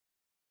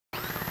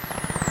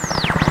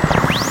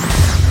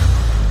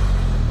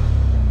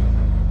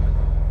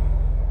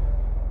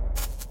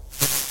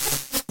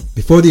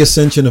Before the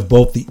ascension of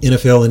both the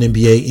NFL and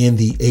NBA in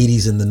the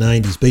 80s and the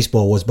 90s,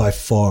 baseball was by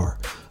far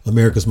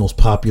America's most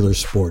popular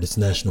sport. It's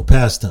national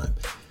pastime.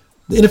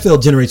 The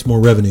NFL generates more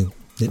revenue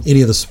than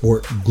any other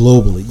sport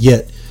globally,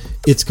 yet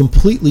it's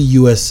completely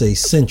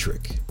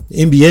USA-centric.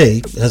 The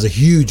NBA has a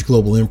huge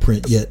global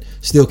imprint, yet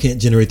still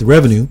can't generate the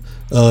revenue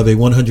of a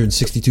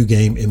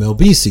 162-game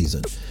MLB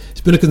season.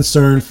 It's been a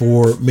concern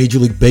for Major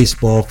League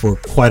Baseball for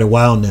quite a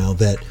while now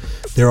that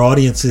their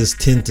audiences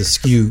tend to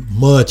skew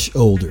much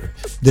older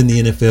than the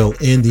NFL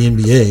and the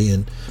NBA.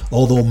 And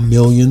although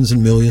millions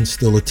and millions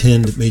still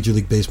attend Major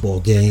League Baseball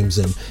games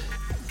and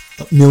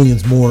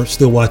millions more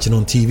still watching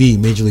on TV,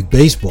 Major League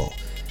Baseball,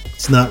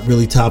 it's not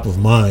really top of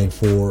mind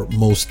for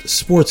most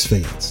sports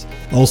fans.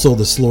 Also,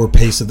 the slower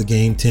pace of the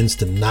game tends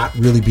to not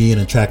really be an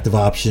attractive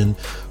option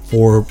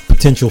for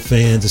potential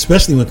fans,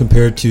 especially when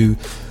compared to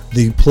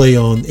the play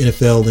on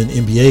NFL and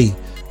NBA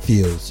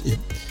fields.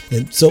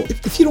 And so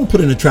if you don't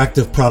put an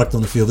attractive product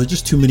on the field, there's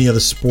just too many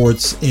other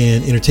sports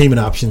and entertainment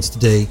options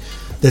today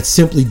that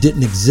simply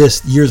didn't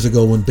exist years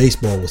ago when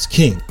baseball was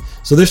king.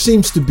 So there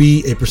seems to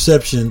be a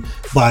perception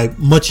by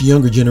much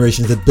younger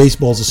generations that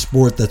baseball is a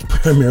sport that's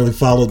primarily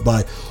followed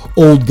by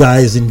old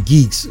guys and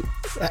geeks.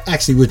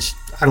 Actually, which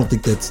I don't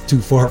think that's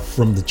too far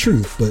from the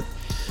truth, but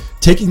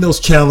taking those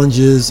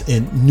challenges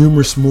and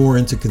numerous more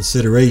into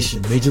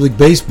consideration, Major League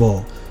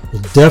Baseball will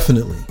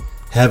definitely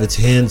have its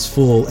hands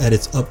full at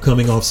its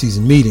upcoming offseason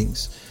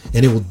meetings,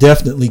 and it will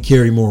definitely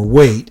carry more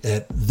weight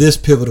at this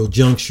pivotal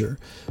juncture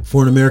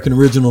for an American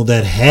original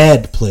that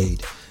had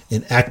played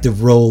an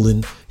active role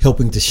in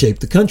helping to shape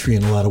the country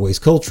in a lot of ways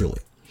culturally.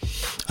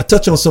 I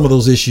touch on some of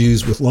those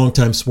issues with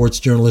longtime sports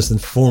journalist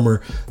and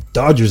former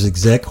Dodgers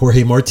exec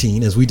Jorge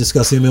Martín as we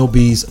discuss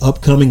MLB's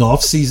upcoming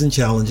off-season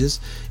challenges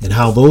and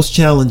how those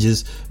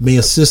challenges may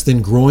assist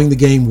in growing the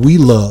game we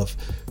love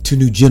to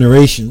new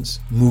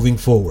generations moving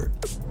forward.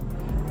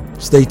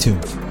 Stay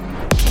tuned.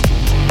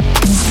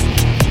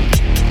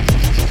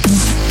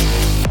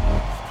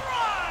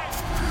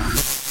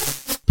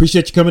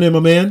 Appreciate you coming in, my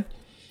man.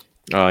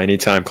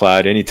 Anytime,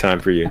 Clyde. Anytime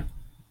for you.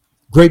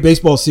 Great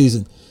baseball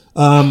season.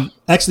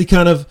 Actually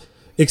kind of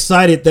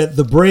excited that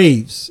the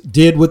Braves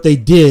did what they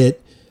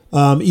did.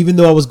 Even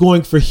though I was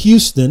going for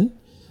Houston,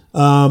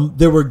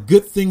 there were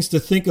good things to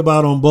think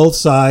about on both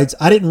sides.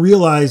 I didn't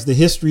realize the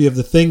history of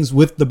the things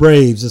with the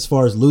Braves as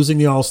far as losing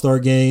the All-Star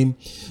game.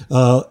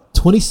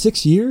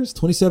 26 years,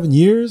 27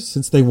 years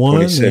since they won.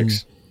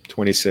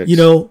 26. You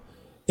know,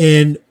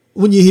 and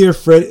when you hear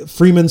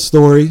Freeman's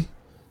story,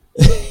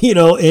 you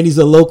know, and he's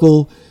a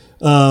local,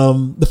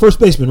 the first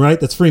baseman, right?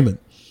 That's Freeman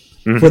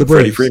for the Braves.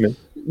 Freddie Freeman.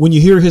 When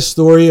you hear his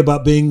story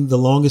about being the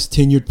longest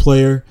tenured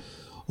player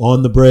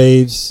on the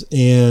Braves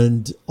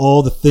and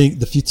all the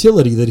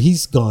futility that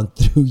he's gone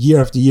through year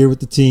after year with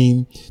the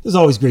team, there's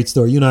always great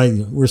story. You and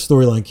I, we're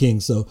storyline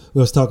kings, so we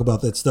always talk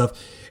about that stuff.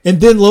 And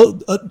then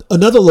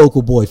another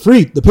local boy,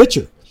 Freed, the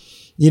pitcher,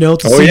 you know,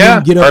 to see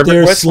him get up Harvard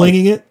there Westlake.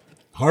 slinging it.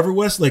 Harvard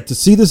Westlake, to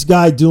see this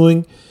guy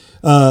doing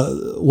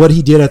what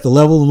he did at the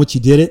level in which he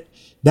did it,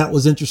 that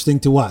was interesting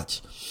to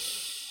watch.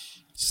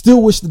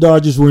 Still wish the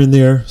Dodgers were in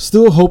there.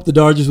 Still hope the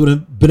Dodgers would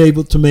have been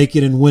able to make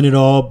it and win it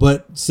all.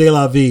 But c'est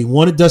la vie.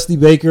 Wanted Dusty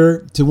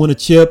Baker to win a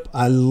chip.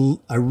 I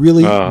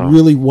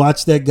really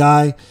watched that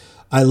guy.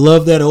 I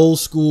love that old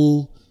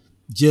school,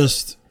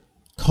 just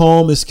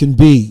calm as can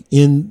be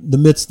in the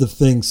midst of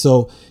things.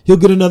 So he'll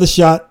get another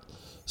shot.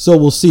 So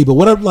we'll see. But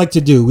what I'd like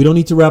to do, we don't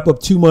need to wrap up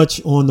too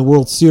much on the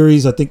World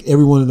Series. I think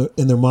everyone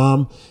and their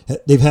mom,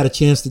 they've had a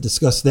chance to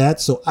discuss that.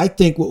 So I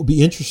think what will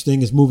be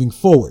interesting is moving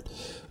forward.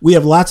 We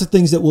have lots of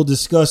things that we'll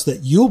discuss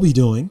that you'll be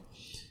doing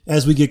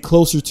as we get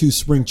closer to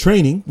spring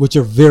training, which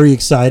are very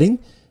exciting.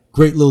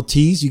 Great little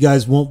tease. You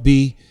guys will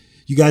be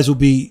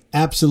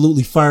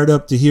absolutely fired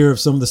up to hear of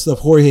some of the stuff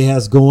Jorge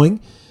has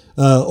going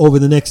over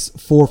the next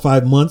 4 or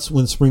 5 months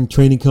when spring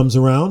training comes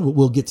around.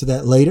 We'll get to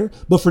that later.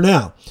 But for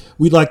now,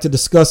 we'd like to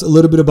discuss a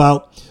little bit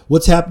about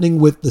what's happening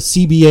with the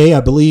CBA.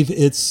 I believe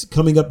it's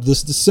coming up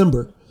this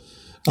December.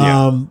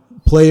 Yeah.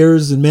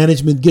 Players and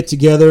management get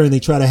together and they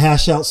try to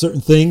hash out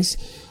certain things.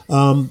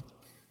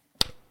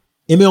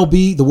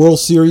 MLB, the World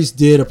Series,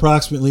 did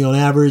approximately on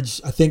average,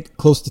 I think,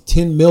 close to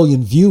 10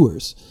 million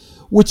viewers,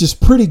 which is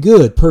pretty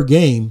good per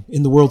game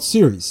in the World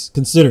Series,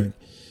 considering.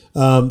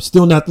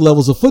 Still not the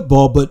levels of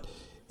football, but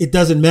it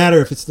doesn't matter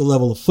if it's the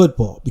level of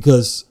football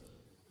because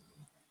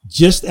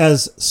just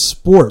as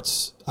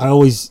sports, I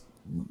always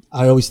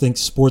think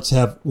sports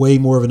have way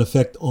more of an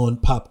effect on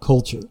pop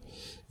culture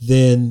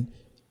than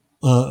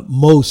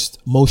most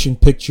motion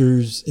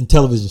pictures and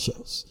television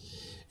shows.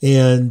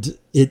 And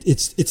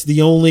it's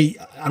the only,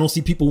 I don't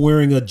see people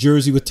wearing a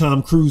jersey with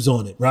Tom Cruise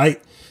on it,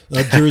 right?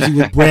 A jersey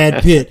with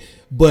Brad Pitt.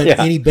 But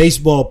any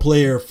baseball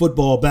player,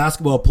 football,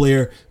 basketball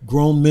player,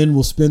 grown men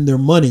will spend their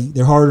money,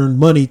 their hard-earned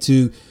money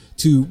to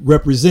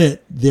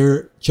represent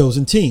their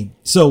chosen team.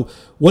 So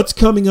what's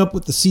coming up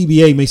with the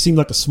CBA may seem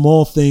like a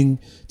small thing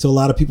to a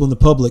lot of people in the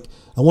public.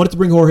 I wanted to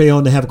bring Jorge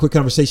on to have a quick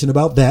conversation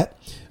about that.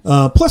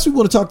 Plus, we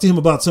want to talk to him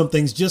about some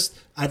things. Just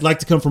I'd like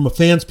to come from a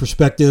fan's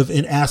perspective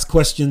and ask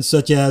questions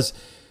such as,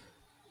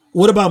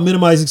 what about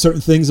minimizing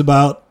certain things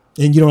about,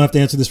 and you don't have to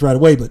answer this right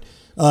away, but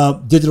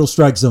digital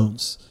strike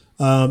zones?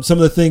 Some of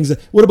the things.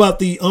 What about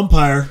the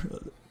umpire?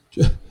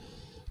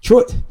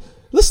 Troy,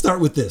 let's start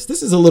with this.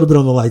 This is a little bit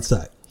on the light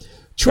side.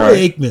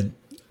 Troy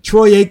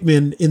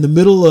Aikman, in the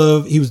middle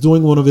of, he was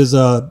doing one of his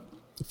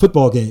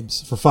football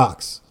games for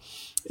Fox,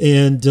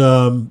 and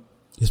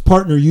his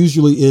partner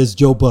usually is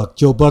Joe Buck.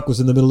 Joe Buck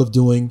was in the middle of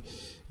doing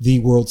the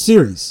World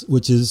Series,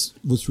 which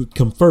would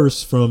come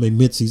first from a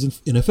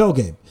midseason NFL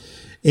game.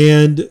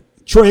 And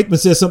Troy Aikman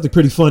says something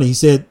pretty funny. He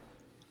said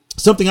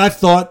something I've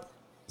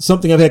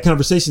had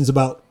conversations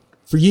about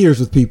for years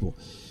with people.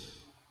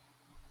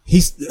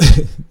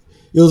 It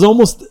was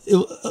almost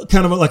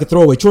kind of like a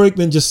throwaway. Troy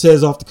Aikman just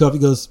says off the cuff, he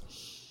goes,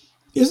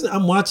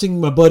 I'm watching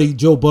my buddy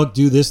Joe Buck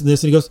do this and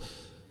this. And he goes,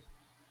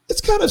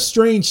 it's kind of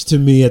strange to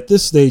me at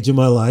this stage in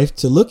my life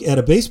to look at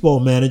a baseball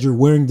manager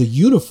wearing the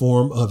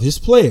uniform of his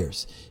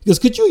players. He goes,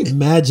 could you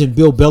imagine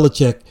Bill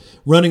Belichick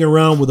running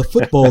around with a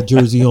football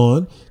jersey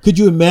on? Could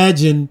you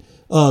imagine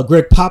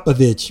Greg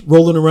Popovich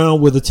rolling around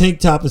with a tank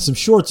top and some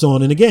shorts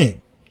on in a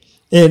game?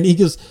 And he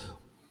goes,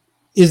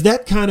 is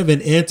that kind of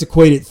an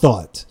antiquated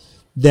thought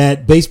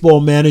that baseball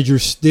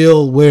managers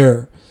still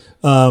wear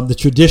the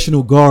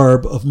traditional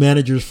garb of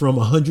managers from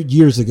 100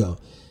 years ago?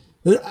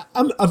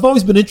 I've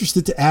always been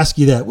interested to ask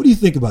you that. What do you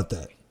think about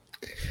that?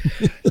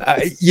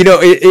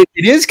 It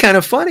is kind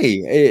of funny.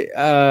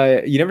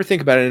 You never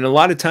think about it. And a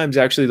lot of times,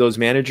 actually, those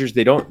managers,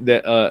 for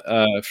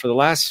the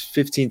last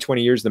 15,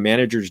 20 years, the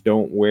managers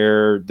don't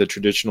wear the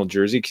traditional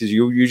jersey because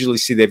you usually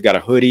see they've got a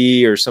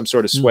hoodie or some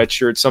sort of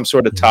sweatshirt, some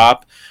sort of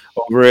top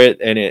over it.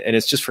 And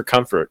it's just for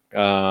comfort.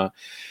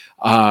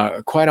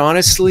 Quite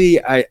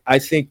honestly, I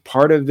think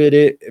part of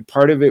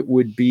it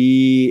would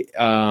be,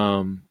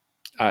 when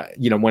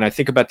I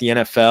think about the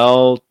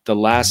NFL, the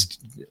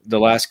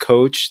last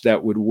coach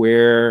that would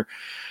wear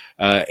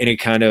any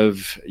kind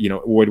of,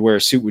 would wear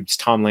a suit was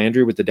Tom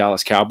Landry with the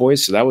Dallas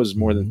Cowboys. So that was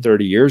more than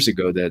 30 years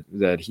ago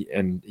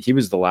that he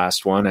was the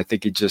last one. I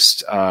think it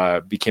just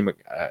became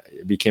a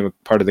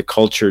part of the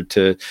culture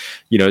to,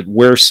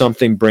 wear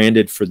something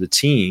branded for the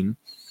team.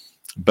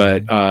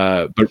 But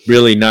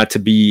really not to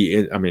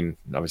be, I mean,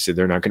 obviously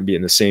they're not going to be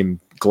in the same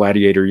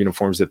gladiator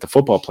uniforms that the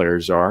football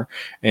players are.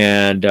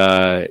 And,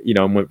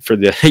 for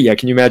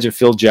can you imagine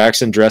Phil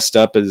Jackson dressed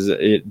up as,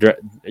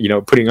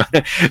 putting on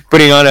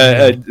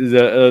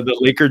the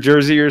Laker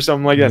jersey or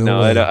something like that?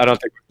 No, I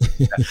don't think.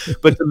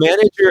 But the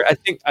manager,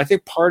 I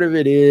think part of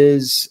it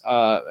is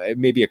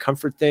maybe a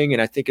comfort thing.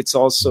 And I think it's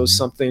also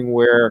something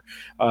where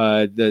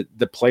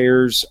the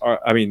players are,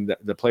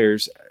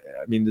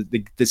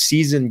 the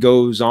season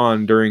goes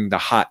on during the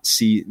hot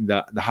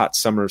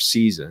summer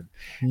season.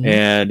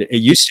 And it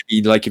used to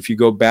be like, if you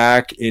go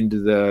back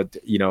into the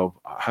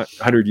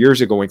 100 years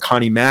ago when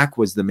Connie Mack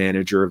was the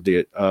manager of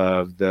the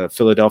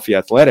Philadelphia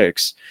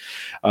Athletics,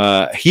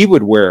 he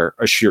would wear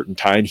a shirt and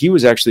tie, and he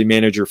was actually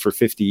manager for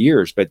 50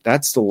 years. But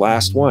that's the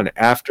last one.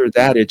 After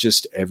that, it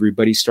just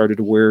everybody started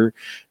to wear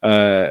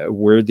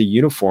the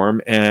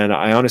uniform, and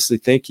I honestly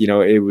think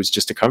it was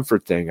just a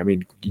comfort thing. I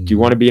mean, do you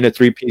want to be in a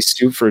 3-piece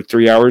suit for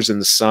 3 hours in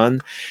the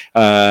sun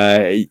on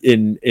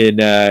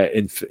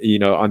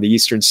the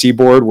Eastern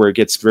Seaboard where it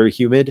gets very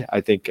humid?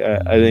 I think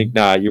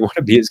you want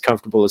to be as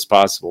comfortable as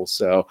possible.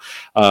 So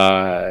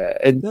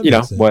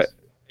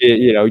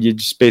you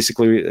just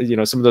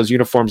basically some of those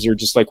uniforms are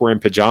just like wearing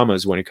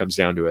pajamas when it comes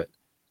down to it.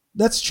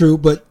 That's true,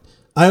 but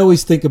I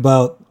always think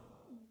about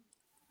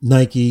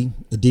Nike,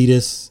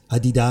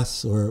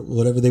 Adidas, or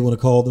whatever they want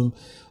to call them,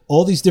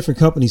 all these different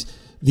companies,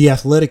 the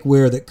athletic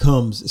wear that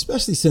comes,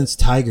 especially since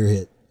Tiger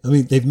hit. I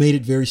mean, they've made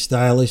it very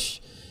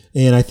stylish,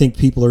 and I think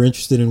people are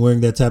interested in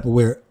wearing that type of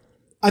wear.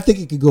 I think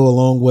it could go a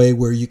long way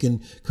where you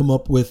can come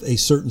up with a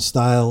certain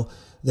style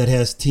that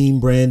has team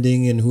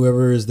branding and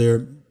whoever is their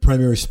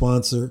primary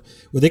sponsor,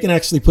 where they can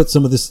actually put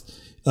some of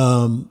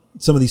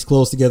these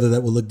clothes together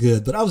that will look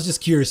good. But I was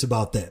just curious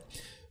about that.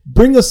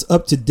 Bring us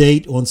up to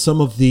date on some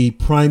of the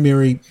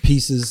primary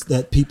pieces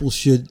that people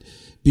should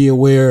be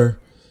aware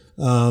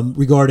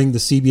regarding the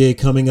CBA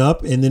coming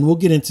up, and then we'll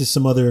get into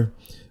some other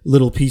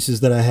little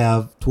pieces that I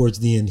have towards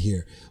the end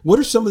here. What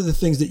are some of the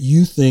things that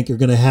you think are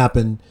going to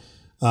happen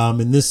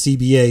in this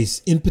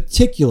CBA, in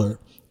particular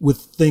with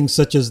things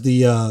such as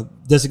the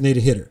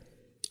designated hitter?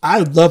 I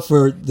would love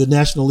for the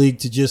National League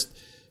to just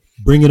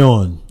bring it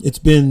on. It's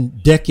been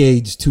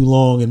decades too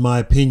long, in my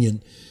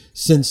opinion,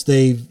 since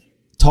they've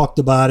talked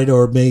about it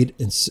or made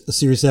a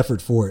serious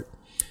effort for it.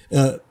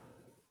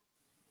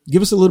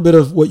 Give us a little bit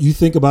of what you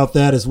think about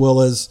that, as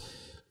well as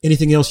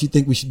anything else you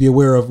think we should be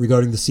aware of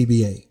regarding the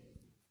CBA.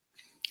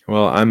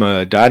 Well, I'm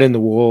a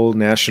dyed-in-the-wool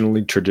National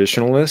League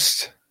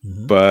traditionalist,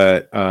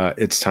 but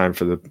it's time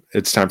for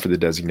the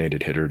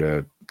designated hitter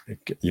to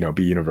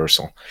be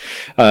universal.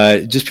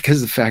 Just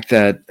because of the fact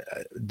that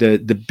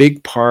the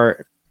big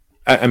part,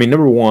 I mean,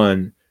 number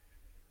one,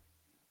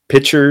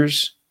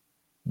 pitchers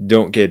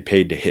don't get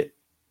paid to hit.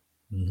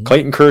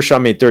 Clayton Kershaw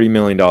made $30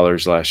 million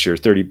last year,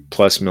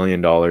 $30+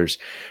 million.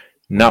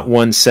 Not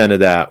 1 cent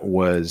of that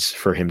was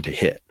for him to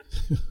hit.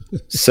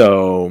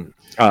 So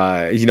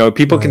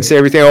People can say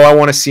everything. Oh, I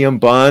want to see him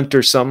bunt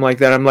or something like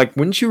that. I'm like,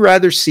 wouldn't you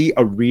rather see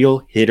a real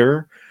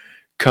hitter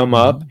come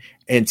up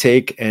and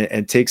take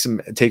some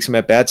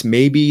at bats?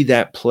 Maybe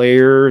that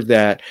player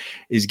that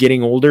is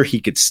getting older, he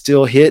could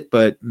still hit,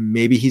 but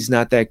maybe he's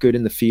not that good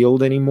in the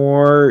field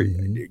anymore.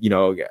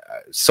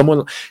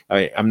 Someone.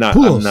 I'm not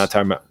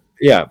talking about.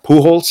 Yeah,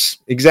 Pujols,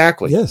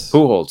 exactly. Yes,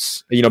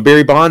 Pujols.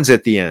 Barry Bonds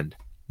at the end.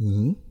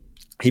 Mm-hmm.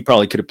 He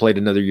probably could have played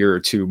another year or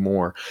two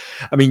more.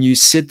 I mean, you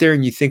sit there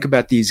and you think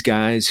about these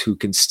guys who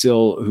can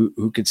still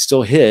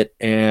hit,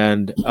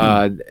 and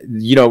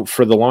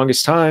for the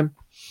longest time,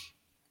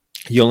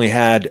 you only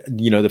had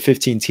the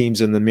 15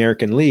 teams in the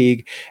American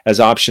League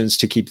as options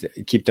to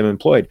keep them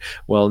employed.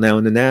 Well, now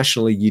in the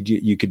National League,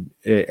 you could.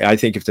 I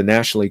think if the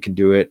National League can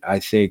do it, I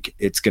think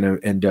it's going to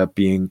end up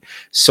being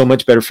so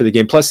much better for the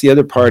game. Plus, the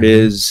other part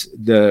is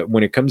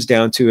when it comes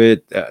down to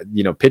it,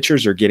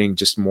 pitchers are getting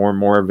just more and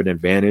more of an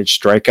advantage.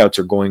 Strikeouts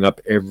are going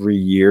up every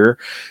year.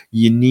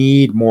 You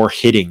need more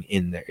hitting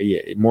in there,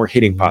 more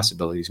hitting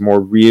possibilities, more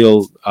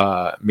real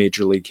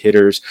major league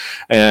hitters.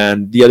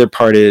 And the other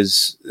part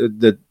is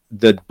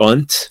the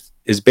bunt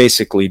is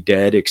basically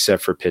dead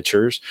except for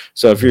pitchers.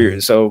 So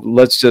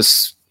let's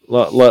just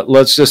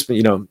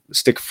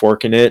stick a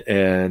fork in it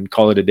and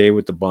call it a day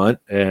with the bunt.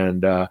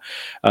 And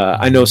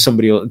I know some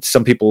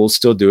people will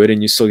still do it,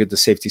 and you still get the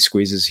safety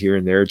squeezes here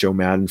and there. Joe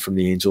Madden from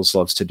the Angels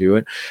loves to do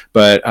it,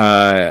 but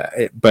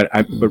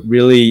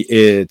really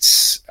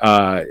it's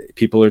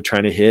people are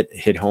trying to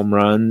hit home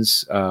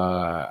runs.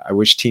 I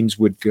wish teams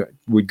would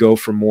go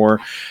for more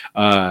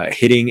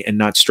hitting and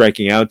not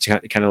striking out,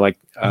 kind of like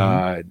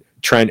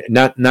trying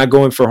not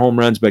going for home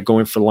runs, but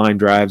going for line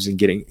drives and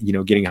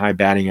getting high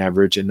batting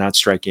average and not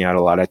striking out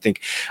a lot. I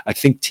think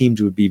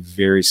teams would be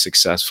very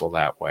successful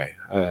that way.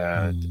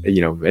 And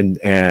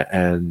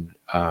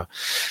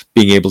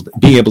being able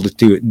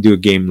to do a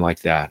game like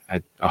that.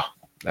 I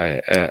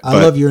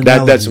love your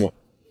analogy. That's one.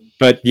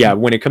 But yeah,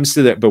 when it comes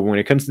to the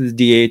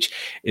DH,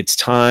 it's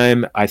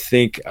time. I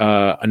think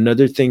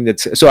another thing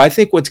I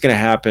think what's going to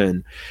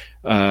happen.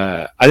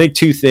 I think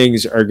two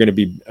things are going to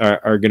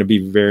be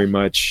very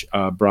much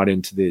brought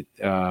into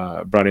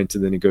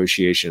the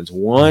negotiations.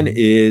 One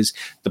is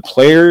the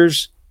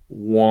players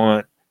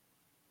want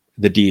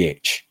the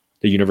DH,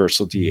 the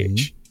universal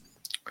DH.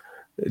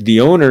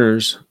 The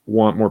owners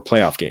want more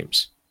playoff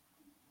games.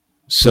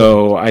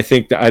 So I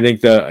think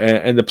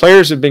the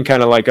players have been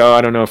kind of like, oh,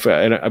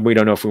 we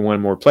don't know if we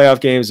want more playoff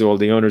games. Well,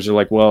 the owners are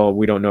like, well,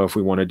 we don't know if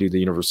we want to do the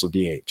universal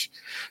DH.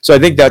 So I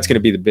think that's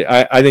going to be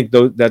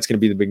that's going to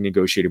be the big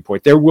negotiating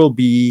point. There will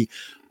be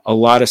a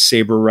lot of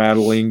saber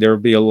rattling. There'll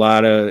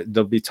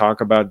be talk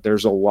about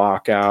there's a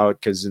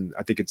lockout because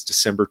I think it's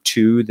December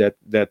 2 that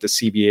the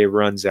CBA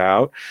runs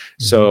out.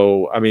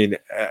 So I mean,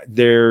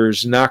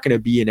 there's not going to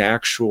be an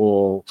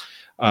actual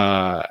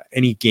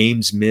any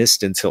games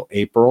missed until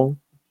April.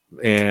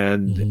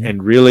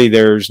 And really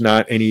there's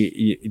not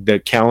any. The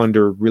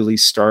calendar really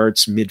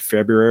starts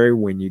mid-February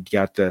when you've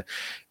got the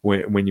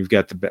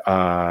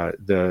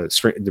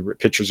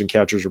pitchers and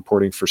catchers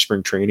reporting for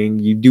spring training.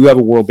 You do have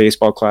a World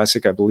Baseball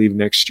Classic, I believe,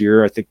 next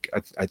year. I think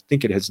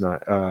it has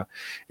not.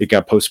 It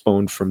got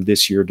postponed from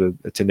this year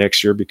to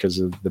next year because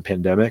of the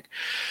pandemic.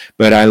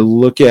 But I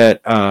look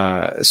at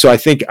so I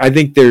think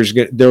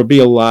there'll be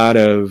a lot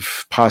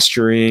of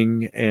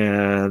posturing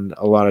and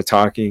a lot of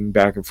talking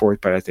back and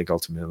forth. But I think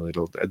ultimately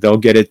they'll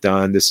get it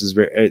done.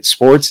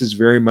 Sports is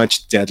very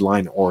much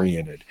deadline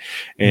oriented,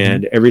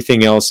 and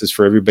everything else is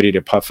for everybody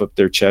to puff up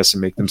their chest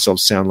and make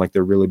themselves sound like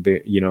they're really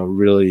big,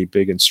 really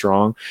big and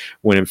strong.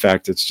 When in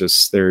fact it's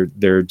just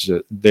they're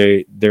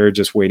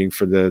just waiting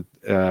for the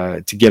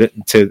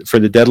for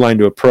the deadline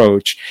to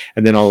approach,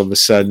 and then all of a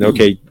sudden,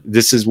 okay,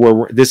 this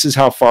is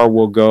how far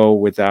we'll go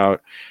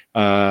without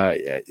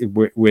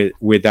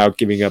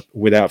giving up,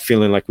 without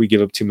feeling like we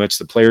give up too much.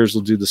 The players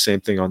will do the same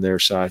thing on their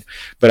side.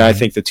 But I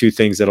think the two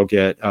things that'll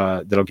get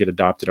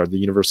adopted are the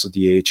universal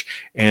DH,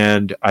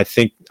 and I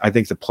think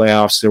the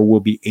playoffs, there will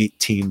be 8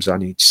 teams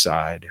on each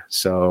side,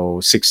 so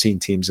 16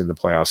 teams in the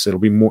playoffs. It'll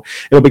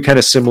be kind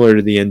of similar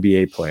to the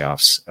NBA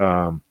playoffs.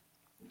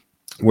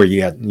 Where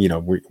you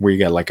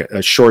got like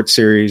a short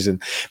series,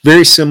 and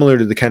very similar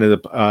to the kind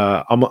of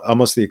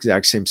almost the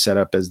exact same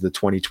setup as the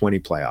 2020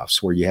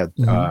 playoffs, where you had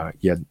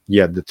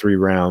the 3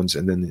 rounds,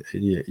 and then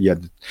you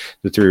had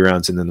the 3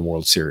 rounds, and then the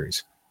World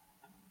Series.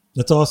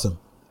 That's awesome.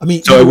 I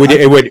mean, so it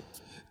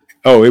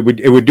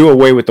would do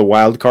away with the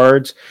wild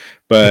cards,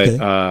 but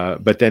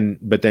then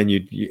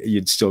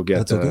you'd still get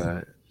That's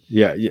okay.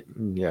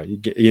 You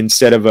get,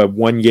 instead of a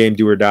 1 game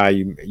do or die,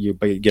 you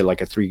get like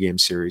a 3 game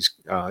series,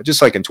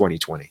 just like in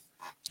 2020.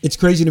 It's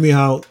crazy to me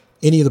how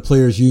any of the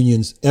players'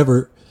 unions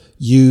ever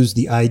use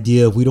the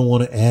idea of we don't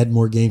want to add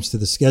more games to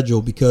the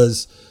schedule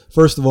because,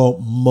 first of all,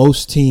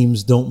 most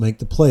teams don't make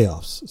the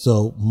playoffs.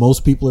 So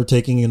most people are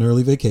taking an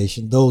early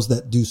vacation. Those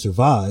that do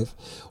survive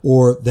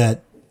or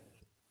that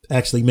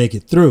actually make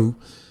it through,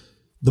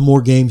 the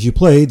more games you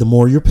play, the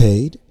more you're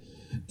paid.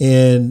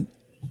 And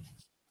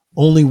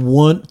only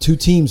 1-2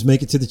 teams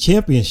make it to the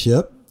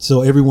championship.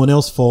 So everyone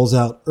else falls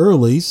out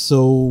early.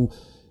 So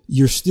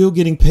you're still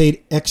getting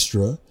paid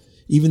extra,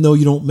 even though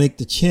you don't make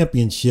the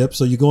championship.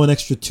 So you go an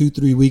extra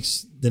 2-3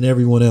 weeks than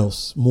everyone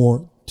else,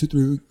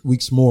 2-3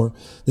 weeks more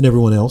than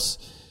everyone else.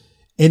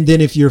 And then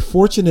if you're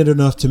fortunate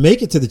enough to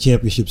make it to the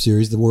championship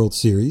series, the World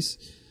Series,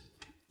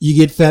 you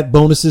get fat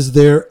bonuses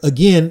there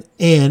again,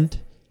 and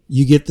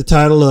you get the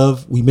title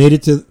of we made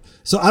it to.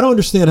 So I don't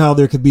understand how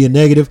there could be a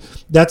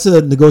negative. That's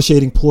a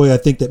negotiating ploy I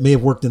think that may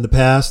have worked in the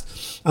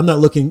past. I'm not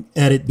looking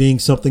at it being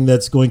something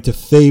that's going to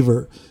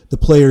favor the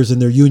players and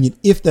their union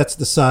if that's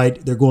the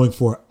side they're going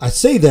for. I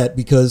say that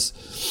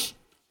because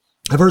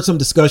I've heard some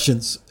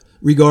discussions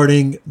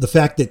regarding the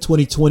fact that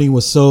 2020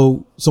 was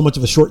so much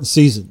of a shortened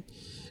season.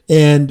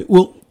 And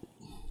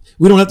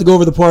we don't have to go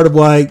over the part of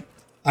why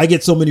I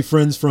get so many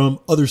friends from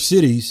other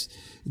cities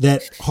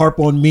that harp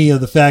on me of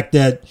the fact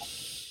that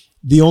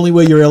the only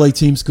way your LA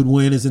teams could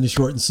win is in a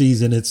shortened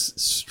season. It's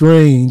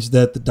strange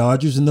that the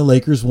Dodgers and the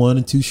Lakers won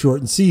in 2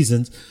 shortened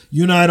seasons.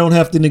 You and I don't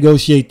have to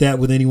negotiate that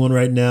with anyone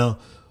right now.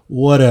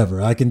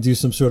 Whatever. I can do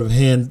some sort of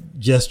hand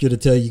gesture to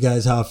tell you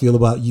guys how I feel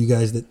about you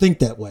guys that think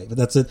that way. But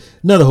that's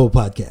another whole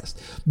podcast.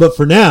 But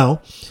for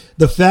now,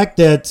 the fact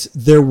that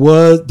there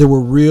were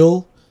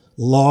real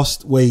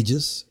lost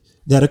wages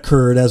that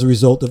occurred as a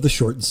result of the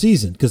shortened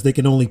season, because they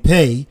can only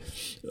pay,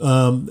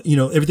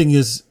 everything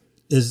is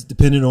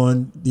dependent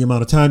on the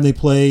amount of time they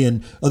play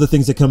and other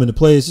things that come into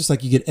play. It's just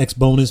like you get X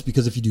bonus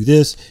because if you do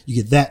this, you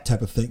get that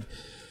type of thing.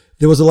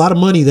 There was a lot of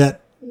money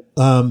that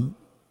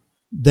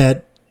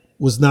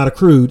was not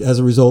accrued as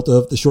a result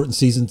of the shortened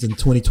seasons in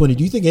 2020.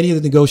 Do you think any of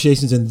the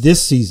negotiations in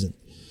this season,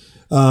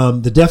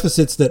 the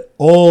deficits that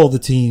all the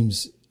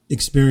teams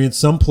experienced,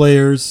 some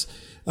players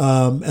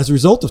as a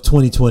result of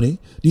 2020, do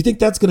you think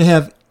that's going to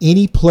have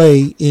any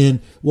play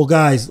in, well,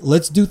 guys,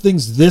 let's do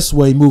things this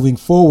way moving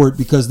forward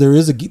because there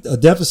is a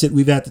deficit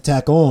we've had to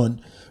tack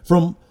on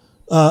from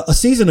a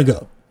season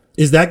ago?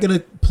 Is that going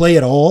to play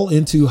at all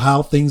into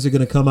how things are going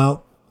to come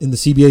out in the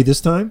CBA this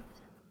time?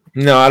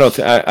 No, I don't.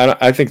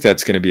 I think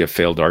that's going to be a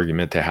failed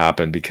argument to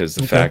happen because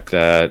the fact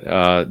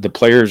that the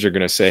players are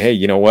going to say, "Hey,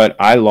 you know what?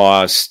 I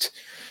lost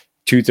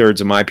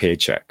 2/3 of my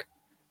paycheck,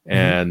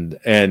 and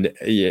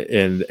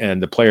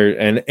the player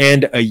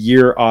and a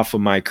year off of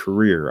my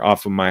career,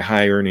 off of my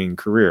high earning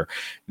career,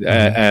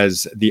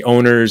 as the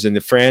owners and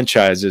the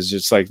franchises,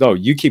 it's like, oh,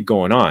 you keep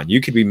going on.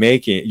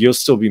 You'll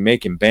still be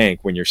making bank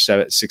when you're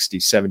 60,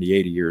 70,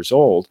 80 years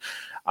old."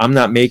 I'm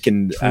not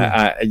making,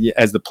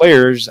 as the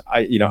players,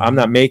 I'm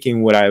not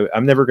making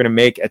I'm never going to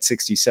make at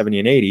 60, 70,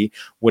 and 80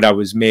 what I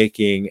was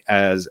making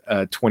as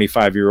a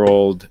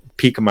 25-year-old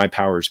peak of my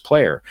powers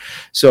player.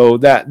 So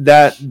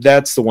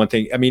that's the one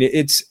thing. I mean,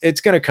 it's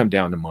going to come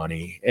down to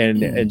money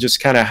and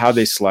just kind of how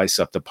they slice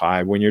up the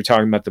pie. When you're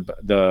talking about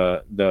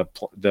the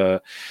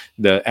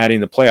adding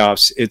the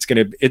playoffs,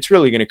 it's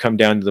really going to come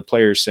down to the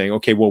players saying,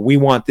 okay, well, we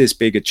want this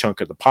big a chunk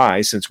of the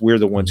pie since we're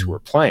the ones who are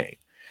playing.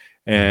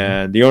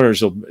 And the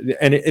owners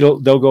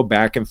they'll go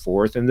back and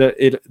forth, and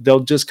they'll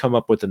just come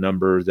up with a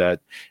number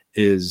that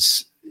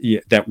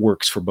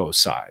works for both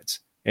sides.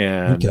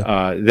 And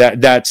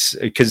that's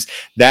because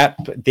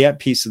that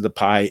piece of the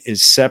pie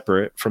is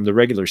separate from the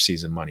regular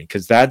season money,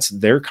 because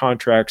their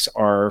contracts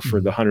are for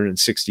the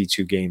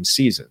 162 game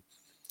season.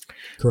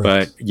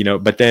 Correct.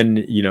 But then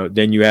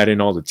you add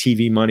in all the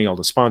TV money, all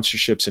the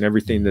sponsorships and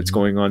everything that's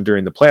going on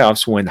during the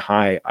playoffs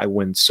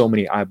when so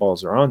many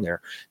eyeballs are on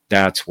there.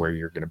 That's where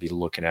you're going to be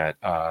looking at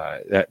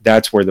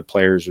that's where the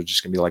players are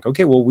just going to be like,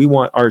 okay, well, we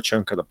want our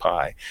chunk of the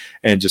pie,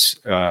 and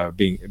just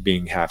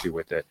being happy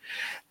with it.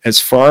 As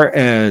far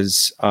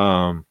as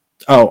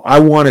I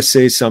want to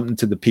say something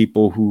to the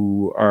people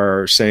who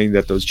are saying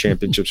that those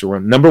championships were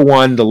won. Number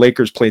one, the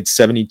Lakers played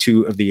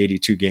 72 of the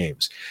 82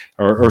 games,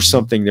 or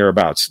something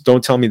thereabouts.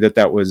 Don't tell me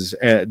that was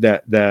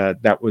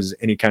that was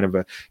any kind of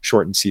a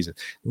shortened season.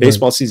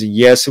 Baseball season,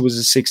 yes, it was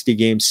a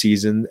 60-game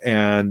season,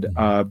 and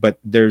but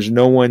there's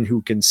no one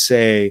who can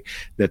say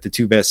that the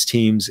two best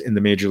teams in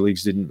the major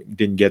leagues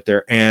didn't get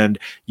there. And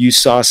you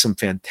saw some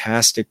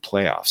fantastic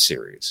playoff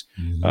series.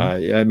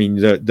 I mean,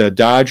 the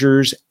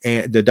Dodgers,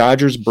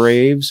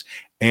 Braves,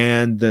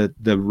 and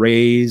the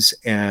Rays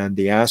and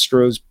the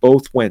Astros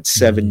both went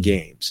 7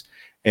 games.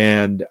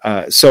 And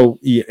everyone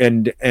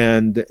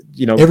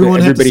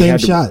had the same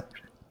shot.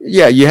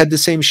 Yeah, you had the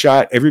same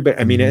shot. Everybody,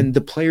 I mean, and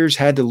the players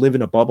had to live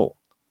in a bubble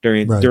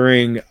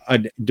during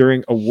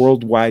a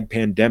worldwide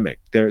pandemic.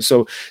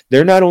 So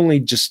they're not only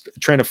just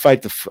trying to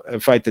fight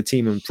the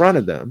team in front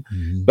of them,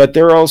 but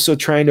they're also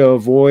trying to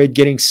avoid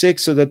getting sick,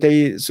 so that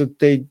they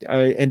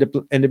end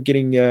up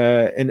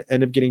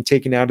getting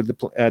taken out of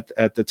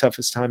at the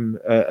toughest time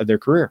of their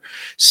career.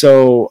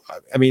 So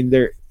I mean,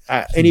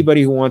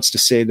 anybody who wants to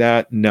say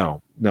that,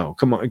 no,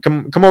 come on,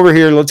 come over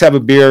here. Let's have a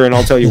beer, and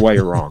I'll tell you why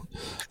you're wrong.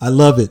 I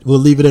love it. We'll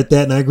leave it at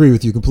that, and I agree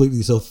with you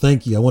completely. So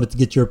thank you. I wanted to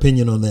get your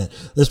opinion on that.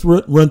 Let's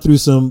run through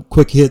some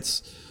quick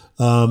hits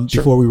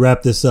before we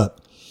wrap this up.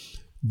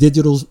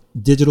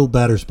 Digital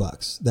batter's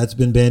box. That's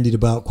been bandied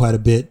about quite a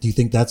bit. Do you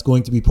think that's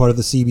going to be part of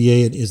the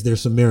CBA, and is there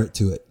some merit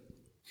to it?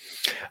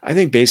 I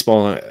think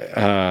baseball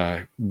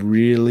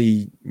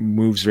really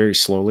moves very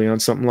slowly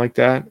on something like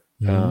that.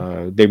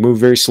 They move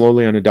very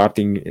slowly on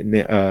adopting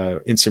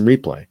instant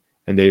replay,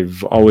 and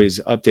they've always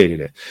updated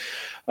it.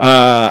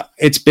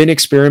 It's been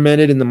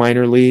experimented in the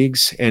minor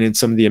leagues and in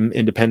some of the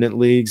independent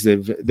leagues.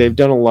 They've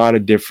done a lot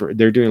of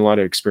they're doing a lot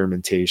of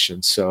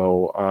experimentation.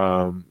 So,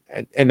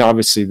 and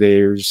obviously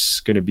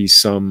there's going to be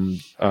some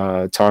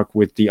talk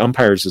with the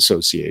Umpires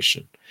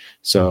Association.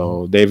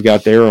 So they've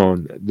got their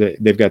own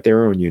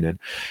unit.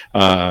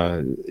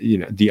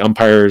 The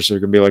umpires are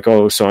going to be like,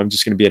 oh, so I'm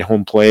just going to be at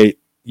home plate,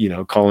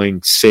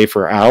 calling safe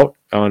or out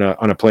on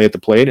a play at the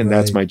plate, and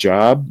that's my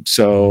job.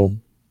 So.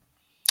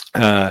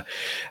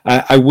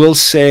 I will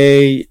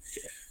say,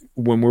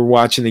 when we're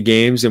watching the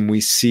games and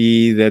we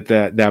see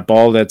that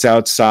ball that's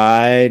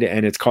outside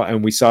and it's called,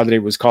 and we saw that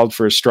it was called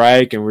for a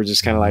strike, and we're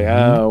just kind of like,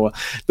 oh,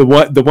 the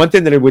one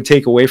thing that it would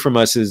take away from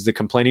us is the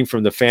complaining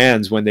from the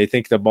fans when they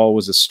think the ball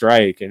was a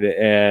strike and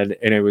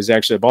it was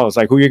actually a ball. It's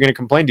like, who are you going to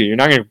complain to? You're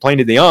not going to complain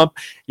to the ump.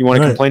 You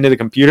want to complain to the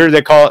computer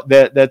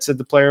that said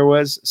the player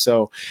was.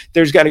 So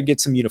there's got to get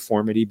some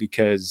uniformity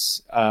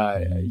because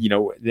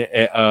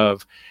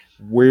of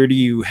where do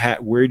you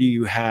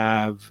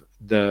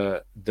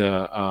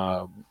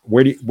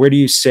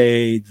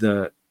say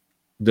the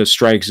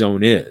strike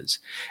zone is,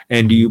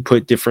 and do you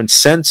put different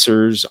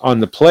sensors on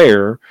the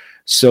player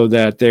so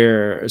that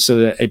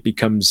it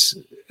becomes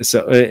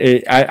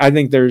I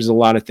think there's a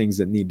lot of things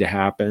that need to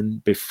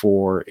happen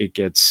before it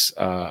gets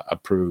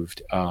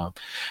approved.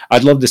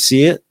 I'd love to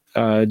see it.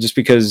 Just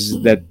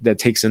because that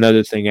takes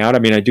another thing out. I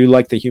mean, I do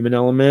like the human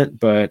element,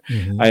 but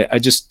I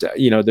just,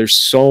 there's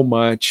so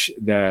much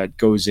that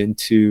goes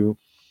into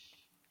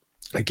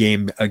a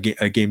game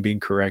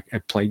being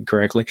played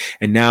correctly.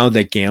 And now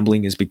that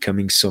gambling is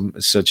becoming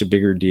such a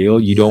bigger deal,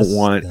 you don't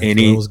want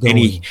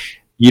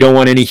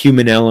any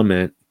human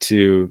element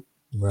to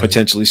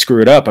potentially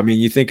screw it up. I mean,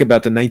 you think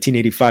about the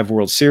 1985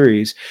 World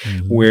Series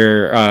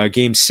where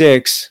Game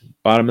 6,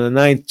 bottom of the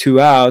ninth,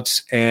 2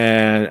 outs,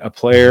 and a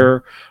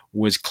player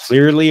was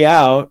clearly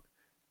out,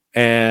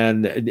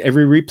 and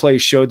every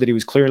replay showed that he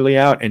was clearly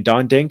out. And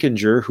Don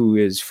Denkinger, who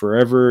is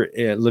forever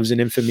lives in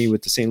infamy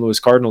with the St. Louis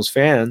Cardinals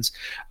fans,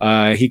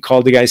 he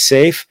called the guy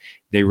safe.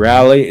 They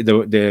rallied.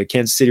 The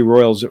Kansas City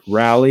Royals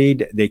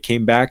rallied. They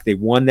came back. They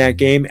won that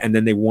game, and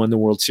then they won the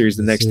World Series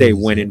the next day.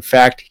 When in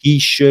fact he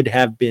should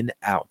have been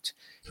out.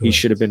 Correct. He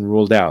should have been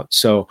ruled out.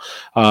 So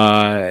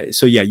yeah,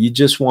 you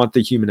just want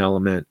the human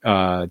element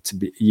to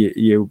be.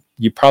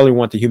 You probably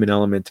want the human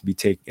element to be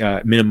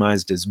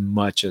minimized as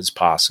much as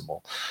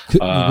possible.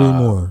 Couldn't agree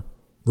more.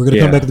 We're going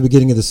to come back at the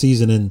beginning of the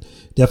season and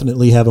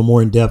definitely have a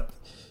more in-depth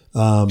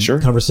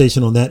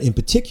conversation on that in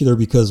particular,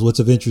 because what's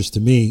of interest to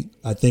me,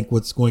 I think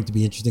what's going to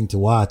be interesting to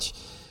watch,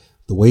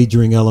 the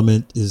wagering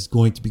element is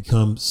going to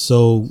become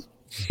so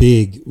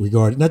big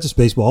regarding not just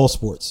baseball, all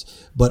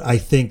sports, but I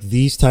think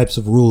these types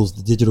of rules,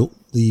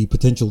 the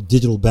potential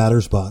digital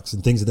batter's box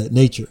and things of that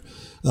nature,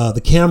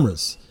 the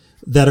cameras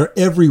that are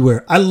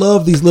everywhere. I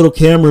love these little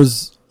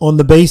cameras on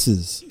the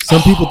bases.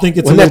 Some people think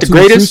it's a little too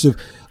intrusive.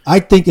 I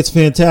think it's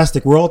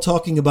fantastic. We're all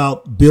talking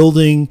about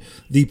building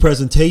the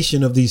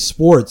presentation of these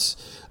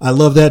sports. I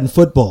love that in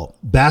football.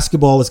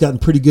 Basketball has gotten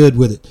pretty good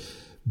with it.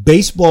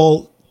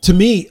 Baseball, to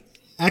me,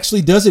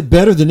 actually does it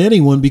better than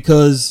anyone,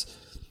 because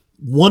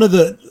we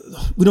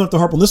don't have to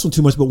harp on this one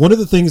too much, but one of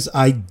the things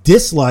I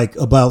dislike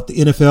about the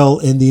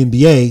NFL and the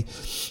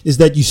NBA is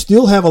that you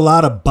still have a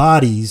lot of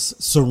bodies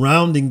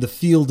surrounding the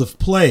field of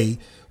play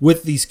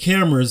with these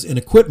cameras and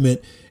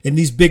equipment, and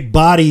these big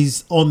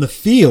bodies on the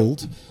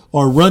field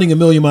are running a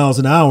million miles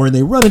an hour, and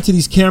they run into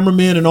these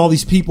cameramen and all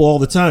these people all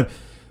the time.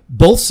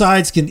 Both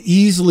sides can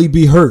easily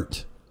be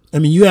hurt. I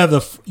mean, you have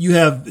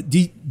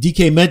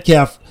DK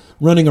Metcalf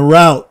running a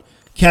route,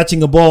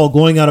 catching a ball,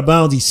 going out of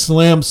bounds. He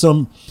slammed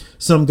some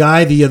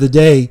guy the other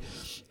day,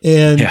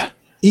 and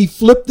he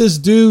flipped this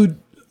dude.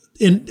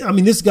 And I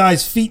mean, this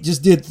guy's feet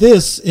just did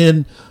this,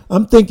 and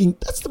I'm thinking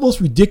that's the most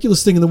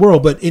ridiculous thing in the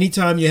world. But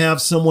anytime you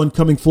have someone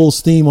coming full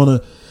steam on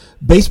a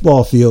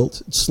baseball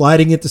field,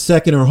 sliding it to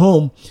second or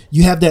home,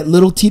 you have that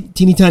little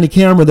teeny tiny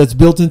camera that's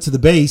built into the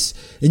base,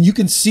 and you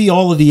can see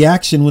all of the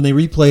action when they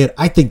replay it.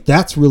 I think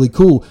that's really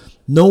cool.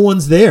 No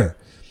one's there,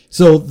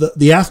 so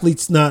the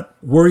athlete's not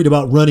worried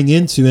about running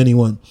into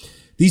anyone.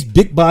 These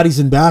big bodies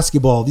in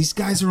basketball, these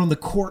guys are on the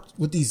court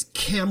with these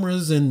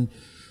cameras, and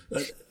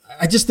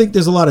I just think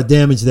there's a lot of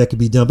damage that could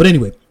be done. But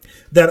anyway,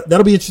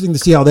 that'll be interesting to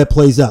see how that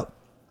plays out.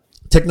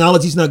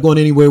 Technology's not going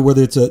anywhere,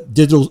 whether it's a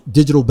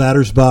digital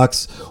batter's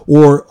box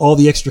or all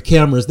the extra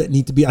cameras that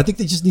need to be. I think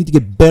they just need to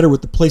get better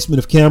with the placement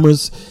of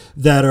cameras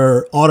that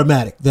are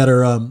automatic, that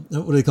are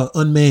what do they call it?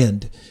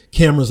 Unmanned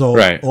cameras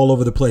all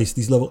over the place.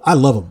 These levels, I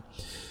love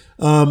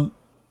them.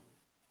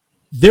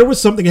 There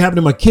was something that happened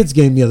in my kids'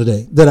 game the other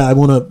day that I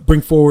want to bring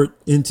forward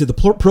into the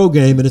pro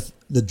game, and it's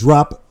the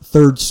drop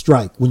third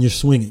strike when you're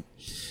swinging.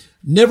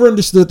 Never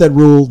understood that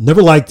rule.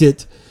 Never liked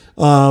it.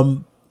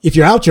 If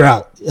you're out, you're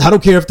out. I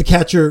don't care if the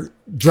catcher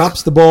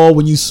drops the ball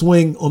when you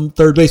swing on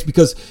third base,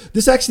 because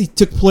this actually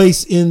took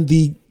place in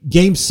the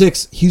Game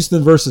 6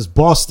 Houston versus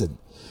Boston,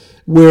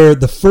 where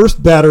the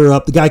first batter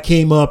up, the guy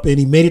came up and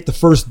he made it to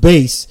first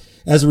base,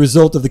 as a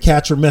result of the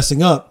catcher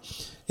messing up.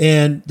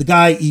 And the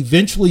guy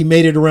eventually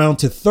made it around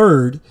to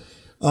third.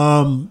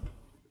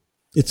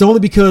 It's only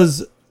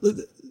because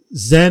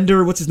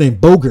Xander, what's his name?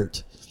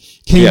 Bogart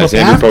came up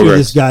Xander after Bogaerts.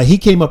 this guy. He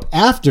came up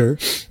after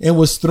and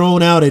was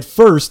thrown out at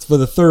first for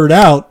the third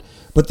out.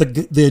 But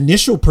the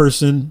initial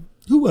person,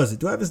 who was it?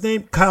 Do I have his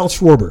name? Kyle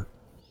Schwarber.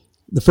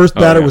 The first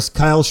batter was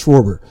Kyle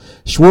Schwarber.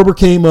 Schwarber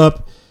came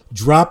up,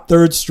 dropped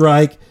third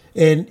strike,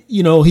 and,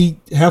 he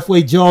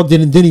halfway jogged in,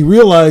 and then he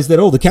realized that,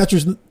 the catcher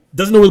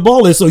doesn't know where the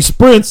ball is, so he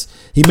sprints.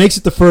 He makes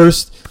it to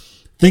first.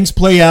 Things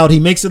play out. He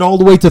makes it all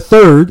the way to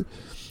third,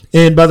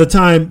 and by the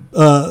time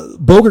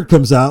Bogart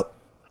comes out,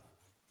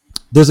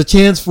 there's a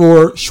chance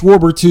for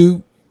Schwarber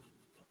to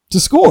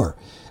score.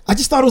 I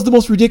just thought it was the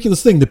most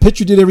ridiculous thing. The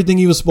pitcher did everything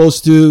he was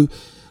supposed to.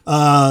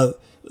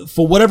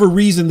 For whatever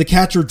reason, the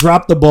catcher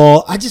dropped the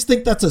ball. I just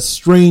think that's a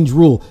strange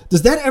rule.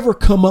 Does that ever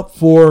come up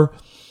for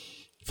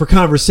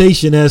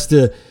conversation as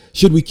to,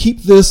 should we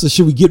keep this or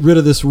should we get rid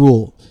of this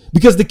rule?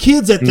 Because the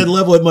kids at that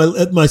level,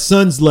 at my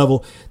son's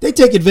level, they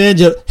take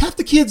advantage of. Half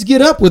the kids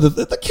get up with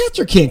it. The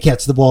catcher can't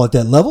catch the ball at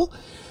that level.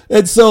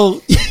 And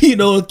so,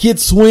 a kid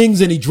swings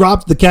and he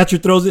drops, the catcher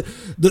throws it.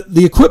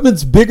 The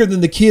equipment's bigger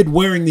than the kid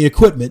wearing the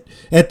equipment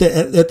at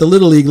the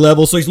Little League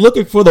level. So he's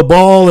looking for the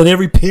ball and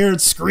every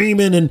parent's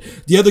screaming and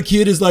the other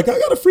kid is like, I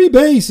got a free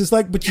base. It's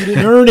like, but you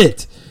didn't earn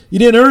it. You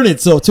didn't earn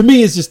it. So to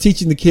me, it's just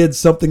teaching the kids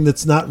something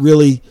that's not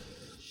really,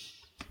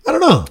 I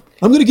don't know.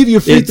 I'm going to give you a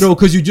free throw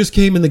because you just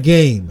came in the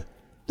game.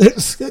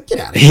 Get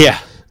out of here. Yeah.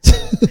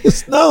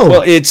 No.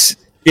 Well,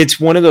 it's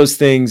one of those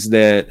things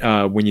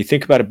that when you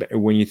think about it,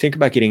 when you think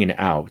about getting an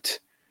out,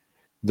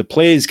 the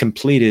play is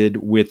completed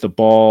with the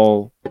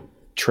ball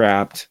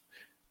trapped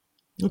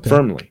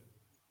firmly.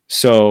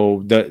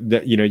 So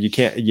you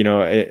can't,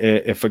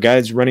 if a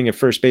guy's running at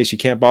first base, you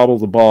can't bobble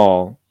the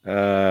ball.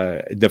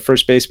 The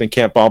first baseman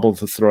can't bobble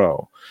the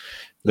throw.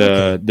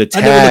 The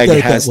tag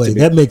has to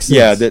be, that makes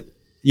sense.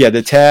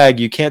 The tag,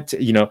 you can't,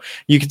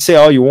 you can say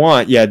all you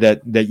want. Yeah.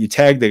 That you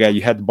tagged the guy,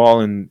 you had the ball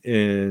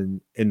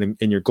in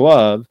your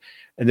glove.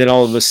 And then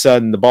all of a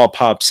sudden the ball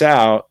pops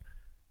out,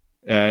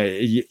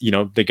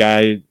 the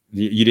guy,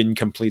 you didn't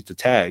complete the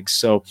tag.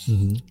 So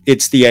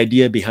it's the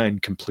idea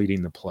behind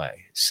completing the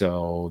play.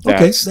 So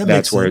that's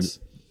where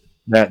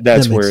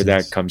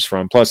that comes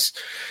from. Plus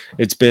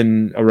it's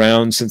been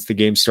around since the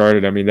game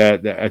started. I mean,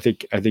 I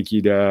think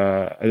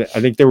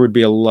there would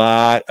be a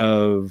lot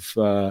of,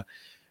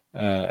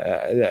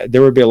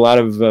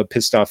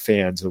 pissed off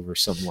fans over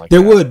something like that.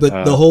 There would,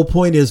 but the whole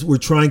point is we're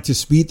trying to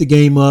speed the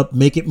game up,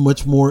 make it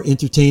much more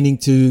entertaining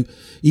to,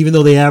 even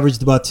though they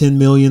averaged about 10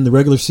 million, the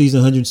regular season,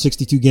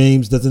 162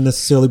 games doesn't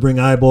necessarily bring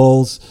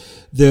eyeballs.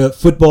 The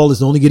football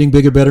is only getting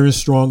bigger, better, and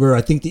stronger.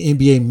 I think the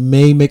NBA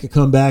may make a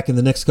comeback in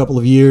the next couple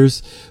of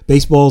years.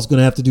 Baseball is going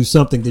to have to do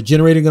something. They're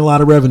generating a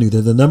lot of revenue.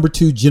 They're the number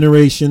 2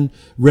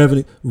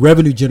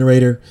 revenue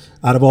generator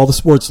out of all the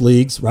sports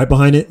leagues, right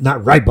behind it,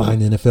 not right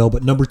behind the NFL,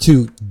 but number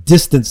 2,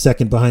 distant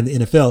second behind the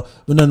NFL.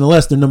 But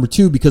nonetheless, they're number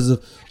 2 because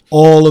of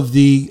all of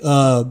the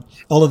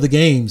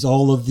games,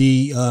 all of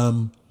the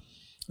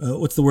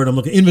what's the word I'm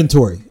looking?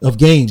 Inventory of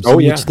games,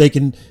 which they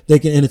can,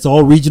 and it's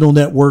all regional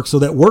networks, so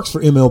that works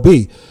for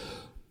MLB.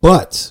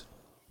 But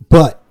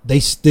they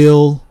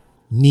still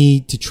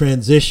need to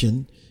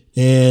transition,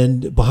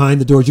 and behind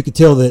the doors, you can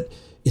tell that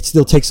it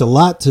still takes a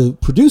lot to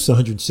produce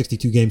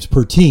 162 games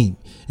per team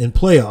and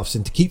playoffs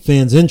and to keep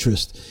fans'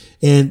 interest.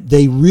 And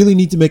they really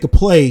need to make a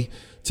play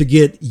to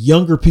get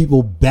younger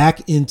people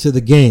back into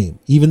the game,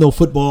 even though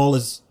football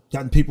has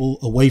gotten people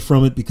away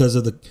from it because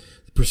of the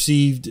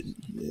perceived,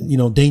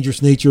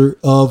 dangerous nature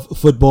of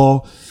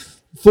football.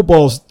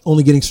 Football's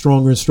only getting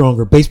stronger and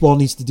stronger. Baseball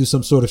needs to do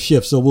some sort of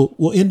shift. So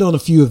we'll end on a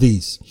few of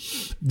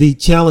these. The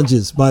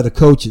challenges by the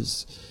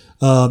coaches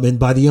and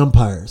by the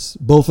umpires.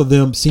 Both of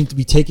them seem to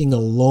be taking a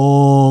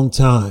long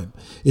time.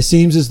 It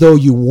seems as though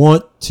you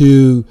want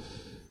to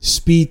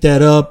speed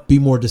that up, be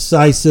more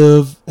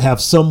decisive,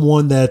 have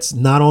someone that's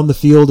not on the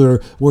field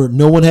or where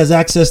no one has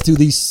access to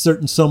these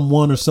certain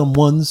someone or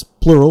someones,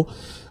 plural,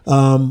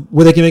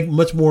 where they can make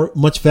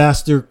much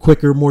faster,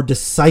 quicker, more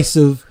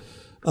decisive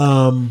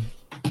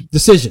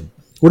decision.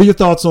 What are your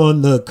thoughts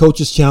on the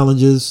coaches'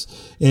 challenges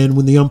and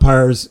when the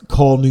umpires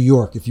call New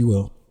York, if you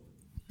will?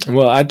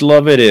 Well, I'd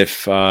love it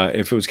if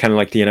it was kind of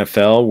like the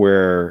NFL,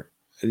 where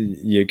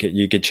you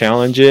could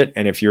challenge it,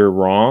 and if you're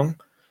wrong,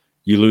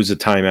 you lose a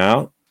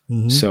timeout.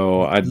 Mm-hmm.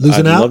 So I'd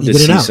love to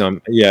see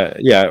some,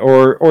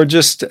 or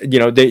just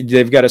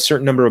they've got a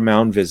certain number of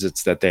mound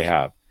visits that they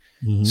have.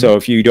 Mm-hmm. So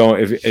if you don't,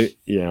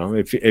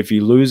 if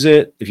you lose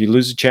it, if you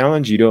lose a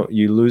challenge, you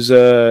lose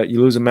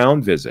a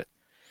mound visit.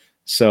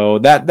 So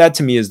that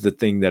to me is the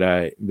thing that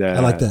I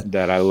like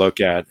that I look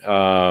at,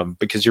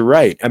 because you're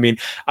right. I mean,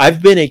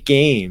 I've been at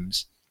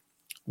games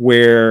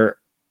where,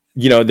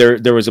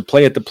 there was a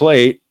play at the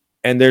plate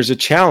and there's a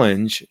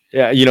challenge.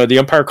 The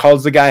umpire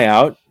calls the guy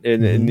out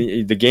and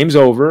the game's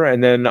over.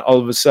 And then all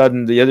of a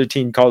sudden the other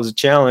team calls a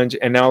challenge.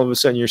 And now all of a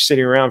sudden you're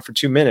sitting around for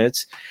 2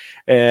 minutes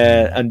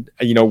and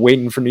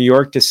waiting for New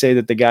York to say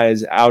that the guy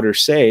is out or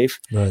safe.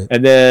 Right.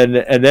 And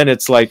then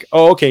it's like,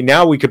 oh, okay,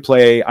 now we could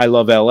play I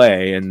Love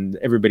LA and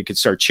everybody could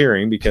start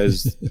cheering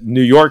because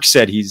New York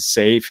said he's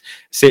safe,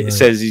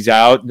 says he's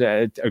out,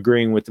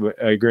 agreeing with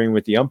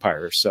the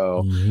umpire.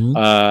 So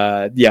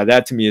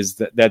that to me is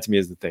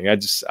the thing.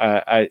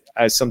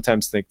 I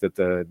sometimes think that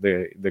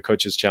the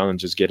coaches'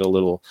 challenges get a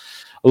little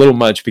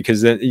much,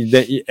 because then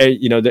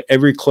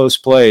every close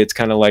play, it's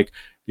kind of like,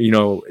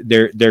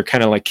 they're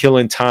kind of like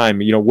killing time.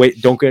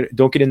 Wait, don't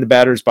get in the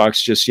batter's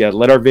box just yet.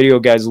 Let our video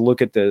guys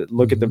look at the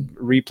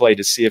replay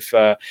to see if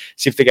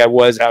the guy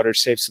was out or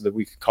safe, so that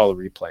we could call a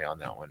replay on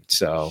that one.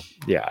 So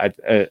yeah,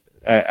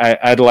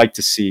 I'd like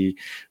to see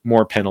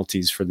more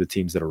penalties for the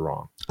teams that are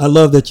wrong. I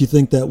love that you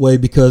think that way,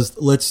 because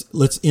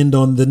let's end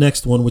on the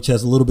next one, which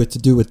has a little bit to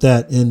do with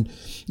that. And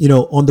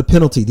on the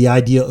penalty, the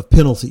idea of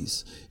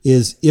penalties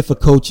is if a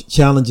coach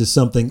challenges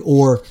something,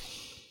 or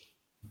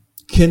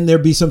can there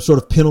be some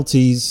sort of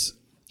penalties?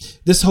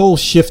 This whole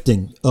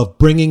shifting of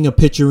bringing a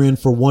pitcher in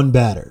for one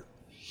batter.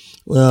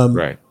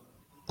 Right.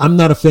 I'm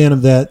not a fan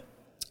of that.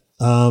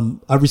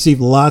 I've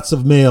received lots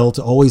of mail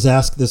to always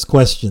ask this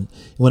question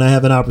when I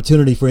have an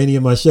opportunity for any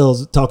of my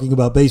shows talking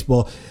about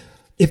baseball.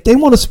 If they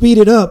want to speed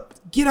it up,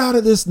 get out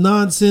of this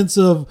nonsense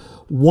of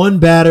one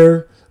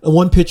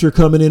pitcher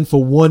coming in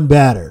for one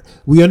batter.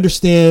 We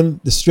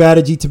understand the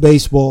strategy to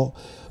baseball,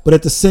 but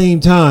at the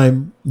same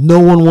time, no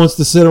one wants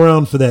to sit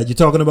around for that. You're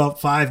talking about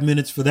 5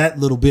 minutes for that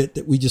little bit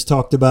that we just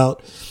talked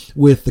about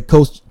with the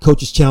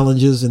coaches'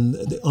 challenges and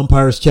the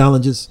umpires'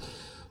 challenges.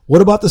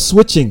 What about the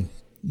switching,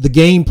 the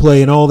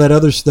gameplay, and all that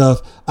other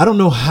stuff? I don't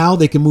know how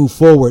they can move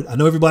forward. I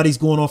know everybody's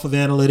going off of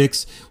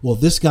analytics. Well,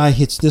 this guy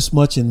hits this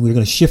much, and we're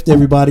going to shift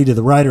everybody to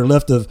the right or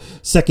left of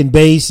second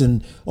base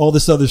and all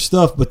this other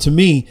stuff. But to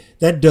me,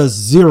 that does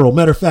zero.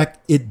 Matter of fact,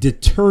 it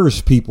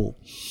deters people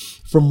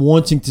from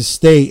wanting to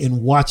stay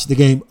and watch the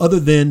game, other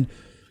than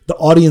the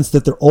audience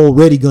that they're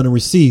already going to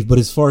receive. But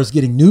as far as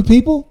getting new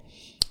people,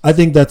 I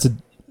think that's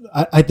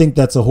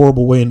a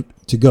horrible way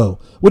to go.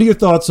 What are your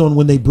thoughts on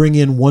when they bring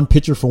in one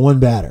pitcher for one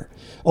batter?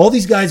 All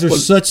these guys are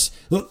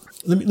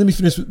let me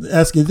finish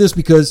asking this,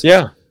 because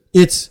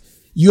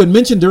you had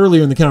mentioned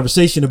earlier in the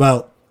conversation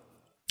about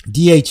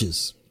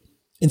DHs.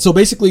 And so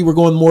basically we're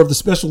going more of the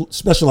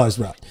specialized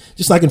route,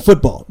 just like in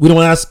football. We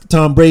don't ask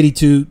Tom Brady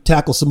to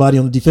tackle somebody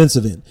on the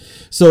defensive end.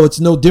 So it's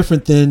no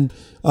different than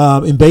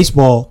in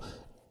baseball,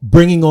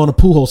 bringing on a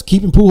Pujols,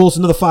 keeping Pujols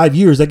another 5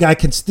 years. That guy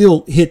can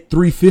still hit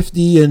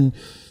 350 and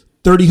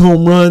 30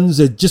 home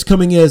runs, just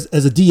coming as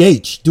a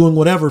DH, doing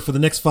whatever for the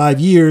next 5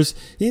 years.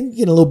 He's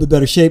getting a little bit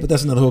better shape, but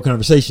that's another whole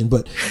conversation.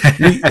 But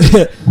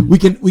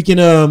we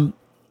can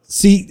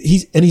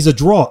see he's a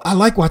draw. I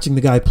like watching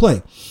the guy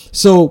play.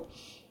 So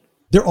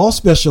they're all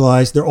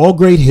specialized. They're all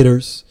great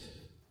hitters.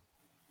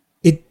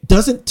 It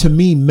doesn't, to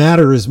me,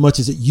 matter as much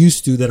as it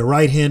used to that a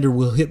right-hander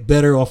will hit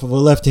better off of a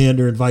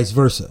left-hander and vice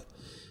versa.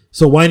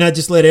 So why not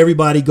just let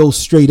everybody go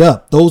straight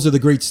up? Those are the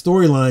great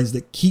storylines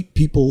that keep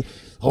people,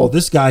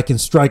 this guy can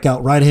strike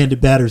out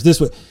right-handed batters this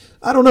way.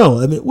 I don't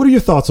know. I mean, what are your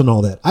thoughts on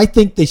all that? I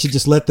think they should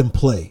just let them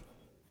play.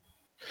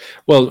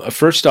 Well,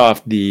 first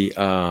off, there's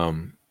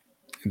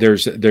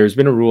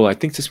been a rule. I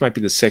think this might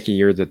be the second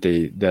year that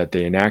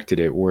they enacted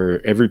it,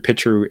 where every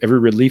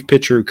relief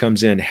pitcher who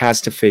comes in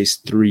has to face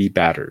three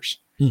batters.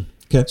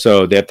 Okay.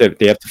 So they have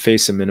to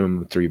face a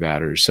minimum of three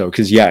batters. So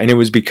and it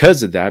was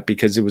because of that,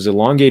 because it was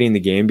elongating the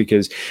game,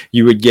 because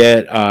you would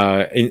get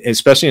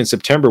especially in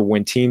September,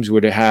 when teams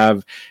would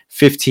have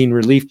 15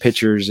 relief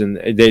pitchers, and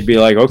they'd be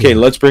like, okay,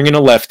 let's bring in a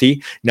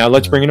lefty, now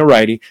let's bring in a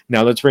righty,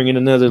 now let's bring in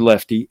another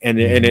lefty, and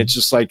it's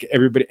just like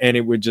everybody, and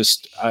it would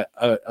just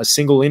a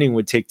single inning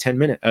would take 10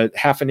 minutes,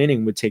 half an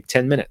inning would take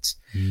 10 minutes.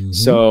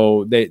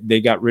 So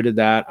they got rid of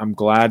that. I'm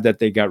glad that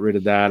they got rid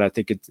of that. I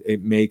think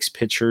it makes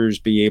pitchers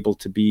be able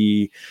to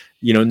be,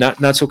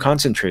 not so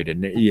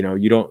concentrated.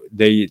 You don't,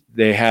 they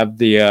have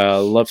the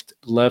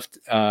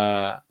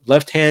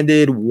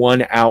left-handed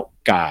one out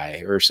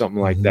guy or something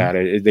like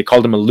that. They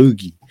called him a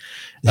loogie.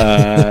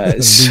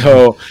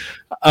 So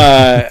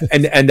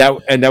and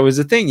that was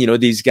the thing.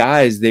 These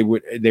guys, they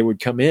would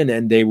come in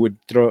and they would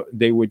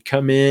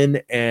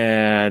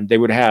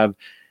have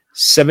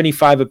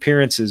 75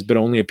 appearances, but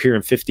only appear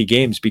in 50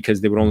 games,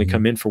 because they would only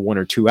come in for one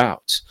or two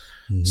outs.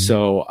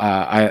 So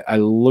I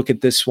look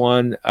at this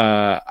one.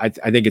 I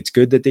think it's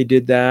good that they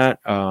did that.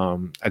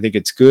 I think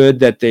it's good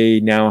that they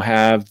now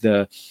have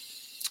the,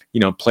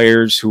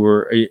 players who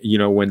are,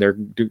 when they're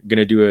going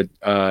to do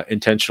a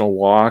intentional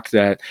walk,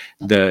 that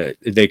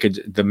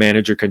the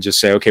manager can just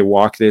say, okay,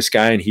 walk this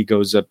guy, and he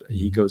goes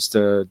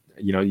to,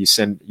 you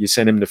send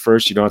him to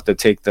first. You don't have to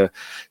take the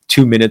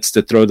 2 minutes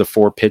to throw the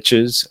 4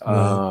 pitches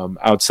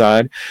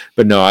outside.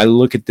 But no, I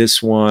look at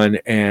this one,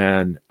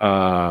 and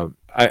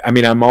I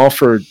mean, I'm all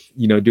for,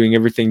 doing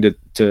everything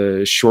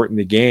to shorten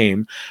the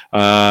game.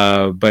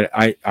 But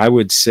I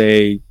would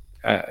say,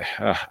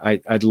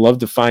 I'd love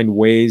to find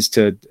ways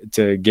to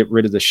get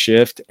rid of the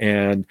shift,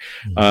 and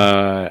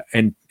to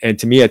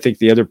me, I think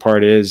the other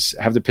part is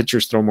have the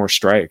pitchers throw more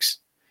strikes.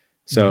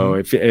 So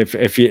if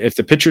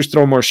the pitchers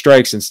throw more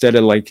strikes instead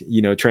of like,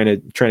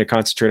 trying to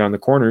concentrate on the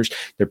corners,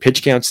 their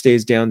pitch count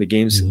stays down. The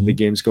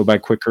games go by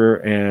quicker,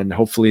 and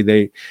hopefully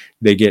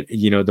they get,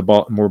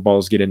 more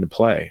balls get into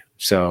play.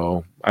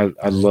 So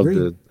I'd love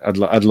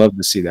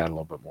to see that a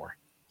little bit more.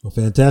 Well,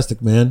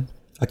 fantastic, man.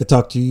 I could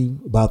talk to you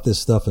about this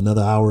stuff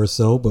another hour or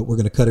so, but we're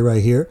going to cut it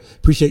right here.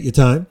 Appreciate your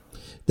time.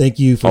 Thank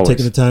you for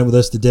taking the time with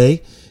us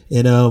today.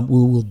 And we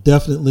will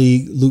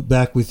definitely loop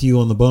back with you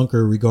on the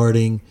bunker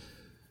regarding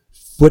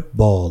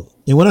football.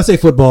 And when I say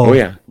football,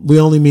 we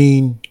only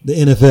mean the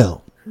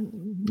NFL,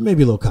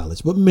 maybe a little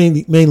college, but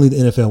mainly the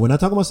NFL. We're not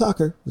talking about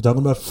soccer. We're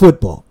talking about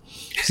football.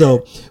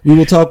 So we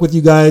will talk with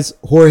you guys.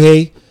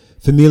 Jorge,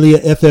 Familia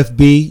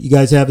FFB. You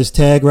guys have his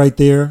tag right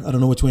there. I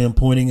don't know which way I'm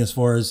pointing as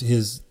far as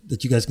his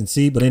that you guys can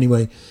see. But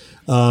anyway,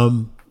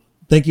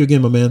 thank you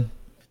again, my man.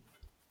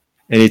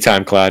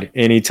 Anytime, Claude.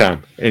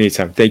 Anytime.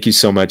 Thank you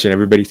so much. And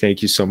everybody,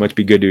 thank you so much.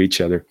 Be good to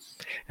each other.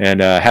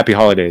 And happy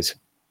holidays.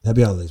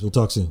 Happy holidays. We'll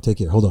talk soon. Take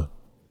care. Hold on.